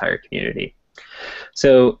to the entire community.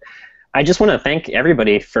 So I just want to thank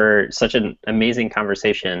everybody for such an amazing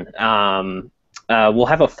conversation. We'll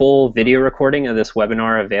have a full video recording of this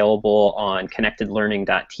webinar available on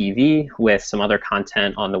connectedlearning.tv with some other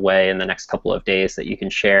content on the way in the next couple of days that you can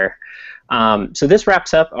share. So this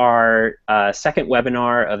wraps up our second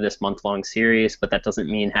webinar of this month-long series, but that doesn't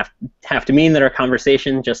have to mean that our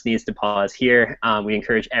conversation just needs to pause here. We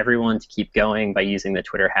encourage everyone to keep going by using the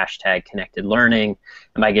Twitter hashtag #ConnectedLearning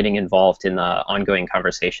and by getting involved in the ongoing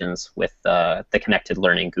conversations with the Connected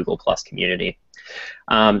Learning Google+ community.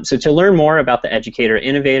 So to learn more about the Educator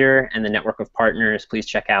Innovator and the network of partners, please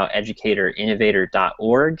check out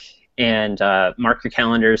educatorinnovator.org. And mark your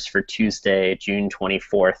calendars for Tuesday, June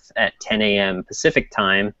 24th at 10 a.m. Pacific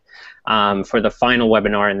time for the final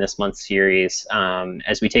webinar in this month's series,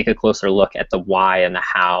 as we take a closer look at the why and the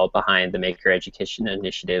how behind the Maker Education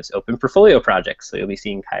Initiative's Open Portfolio project. So you'll be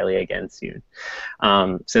seeing Kylie again soon.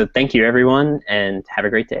 So thank you, everyone, and have a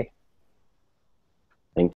great day.